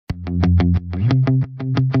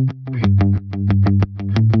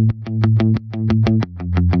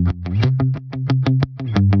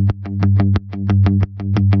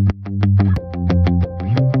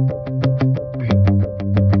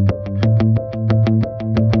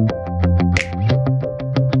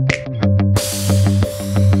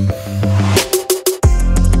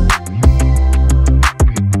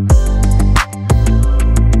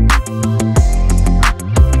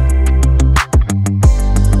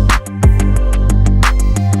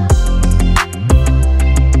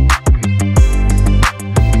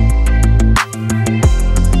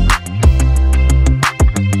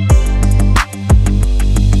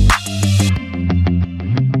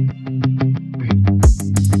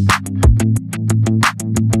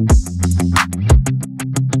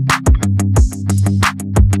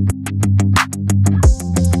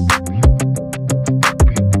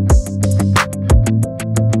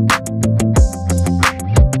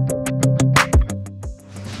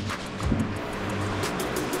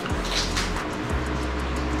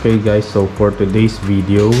Okay guys, so for today's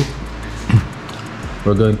video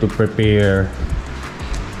we're going to prepare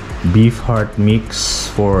beef heart mix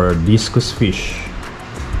for discus fish.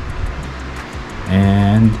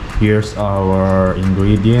 And here's our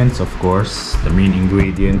ingredients. Of course, the main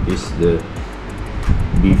ingredient is the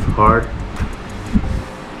beef heart,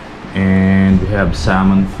 and we have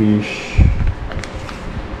salmon fish,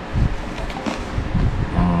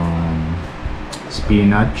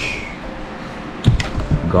 spinach,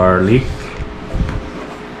 garlic,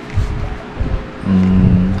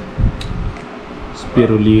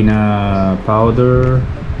 spirulina powder,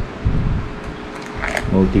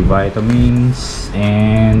 multivitamins,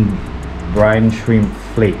 and brine shrimp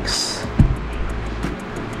flakes.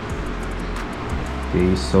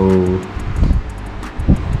 Okay, so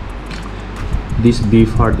this beef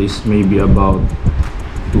heart is maybe about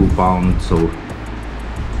 2 pounds, so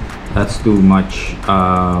that's too much.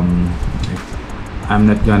 I'm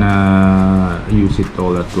not gonna use it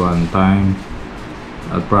all at one time.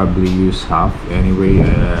 I'll probably use half anyway.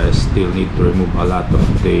 I still need to remove a lot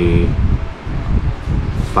of the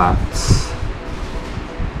fats.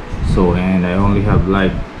 So, and I only have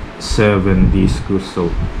like 7 discus, so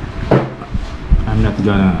I'm not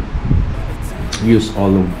gonna use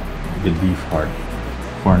all of the beef heart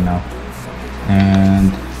for now, and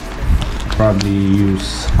probably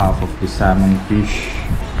use half of the salmon fish,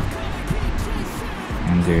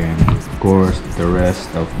 and then of course the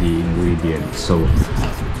rest of the ingredients. So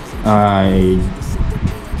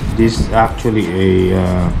this actually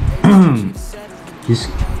a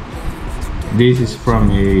this is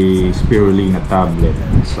from a spirulina tablet,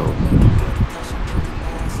 so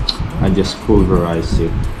I just pulverize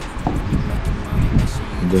it.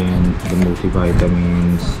 Then the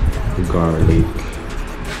multivitamins, the garlic,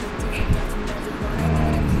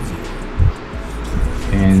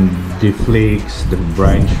 and the flakes, the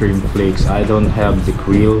brine shrimp flakes. I don't have the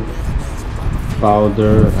krill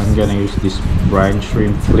powder. I'm gonna use this brine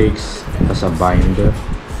shrimp flakes as a binder,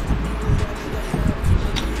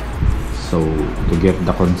 so to get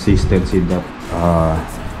the consistency that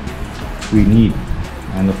we need.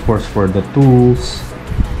 And of course, for the tools,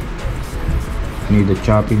 need a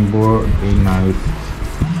chopping board, a knife,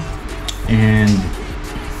 and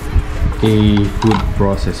a food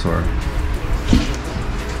processor.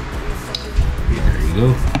 Okay, there you go.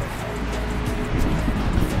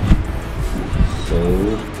 So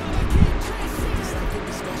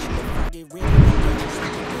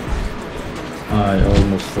I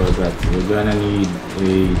almost forgot, we're gonna need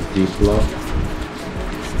a Ziploc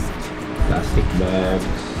plastic bag,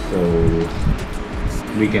 so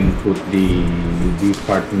we can put the beef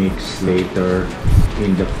heart mix later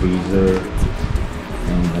in the freezer,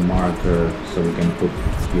 and the marker, so we can put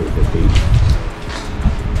here the date,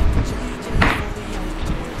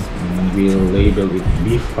 and we'll label it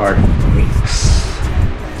beef heart mix.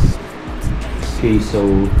 Okay, so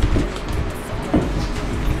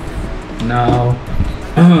now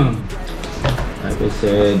like I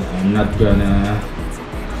said, I'm not gonna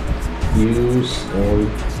use all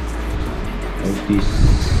of this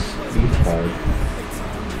beef heart.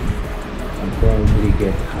 I'll probably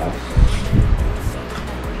get half.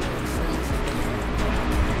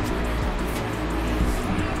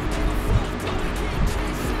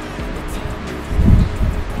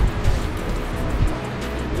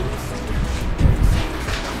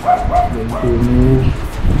 Going to remove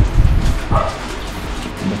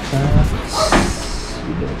the fats.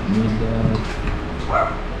 We don't need that.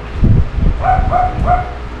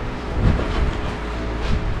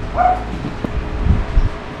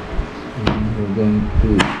 And we're going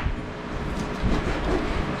to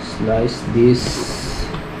slice this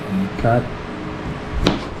and cut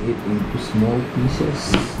it into small pieces.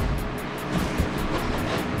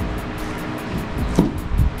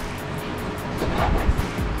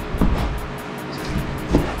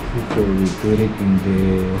 Before we put it in the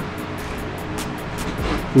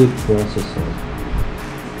food processor.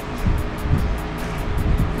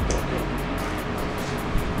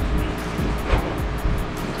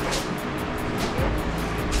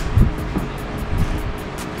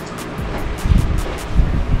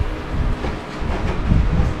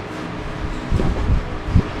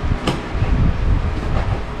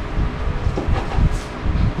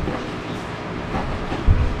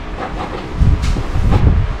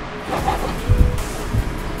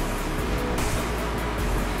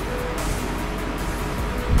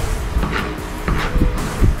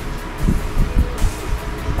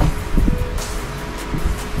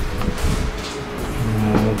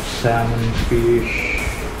 Salmon fish,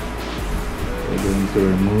 we're going to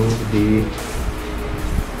remove the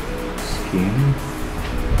skin.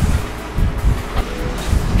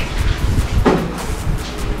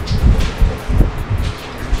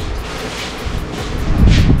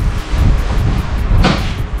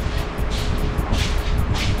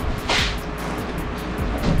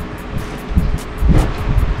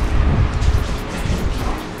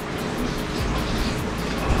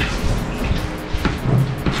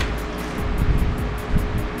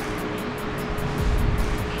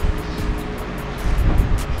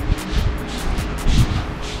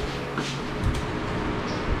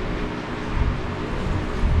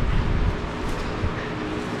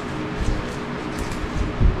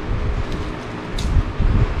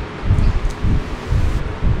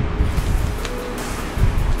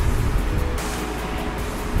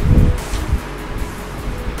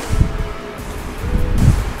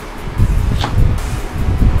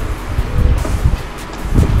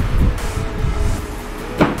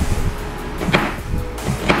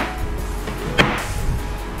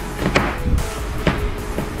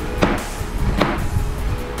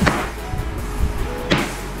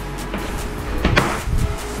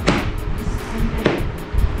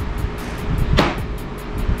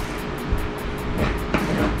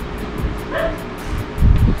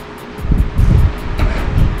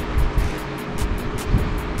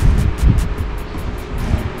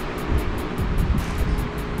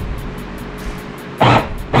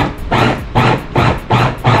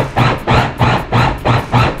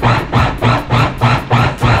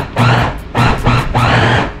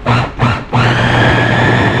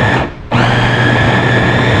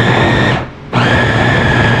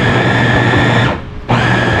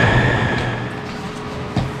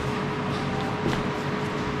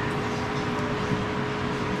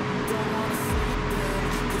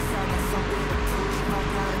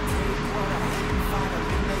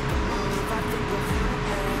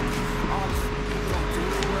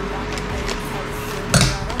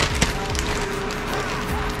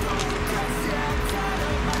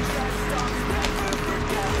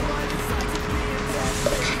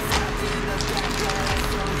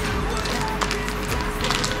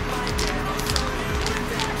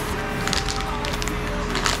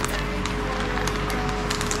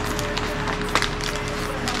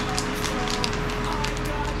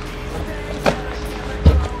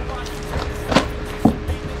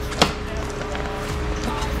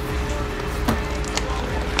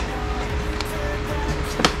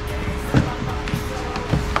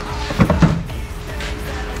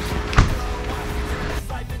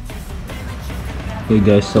 Okay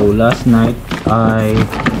guys, so last night I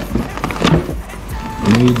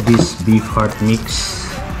made this beef heart mix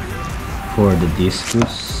for the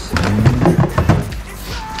discus, and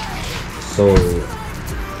so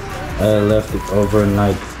I left it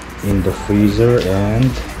overnight in the freezer, and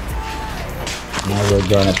now we're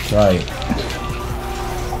gonna try it.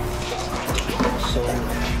 So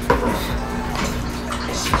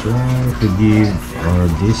let's try to give our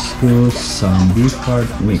discus some beef heart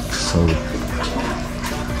mix. So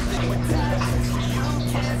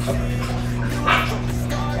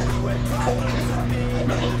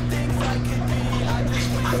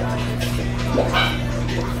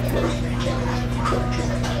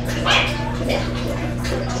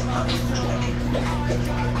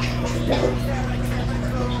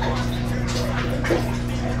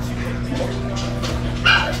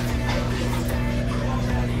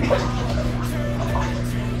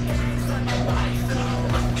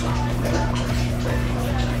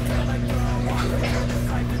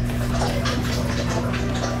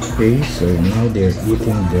okay, so now they're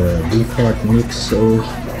eating the beef heart mix. So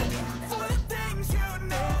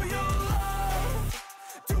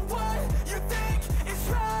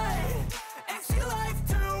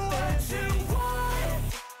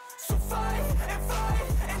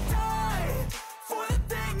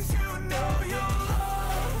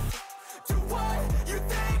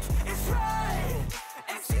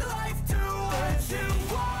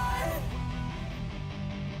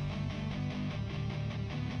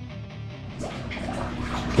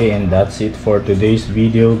okay, and that's it for today's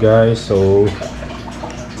video, guys. So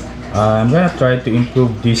I'm gonna try to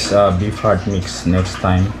improve this beef heart mix next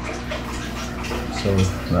time. So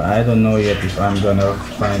I don't know yet if I'm gonna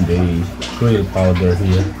find a krill powder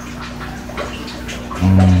here,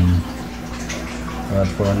 but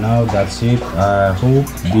for now that's it. I hope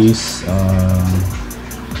this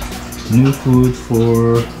new food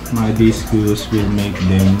for my discus will make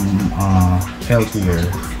them healthier.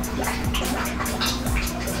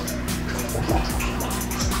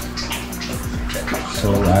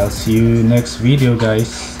 So I'll see you next video,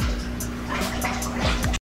 guys.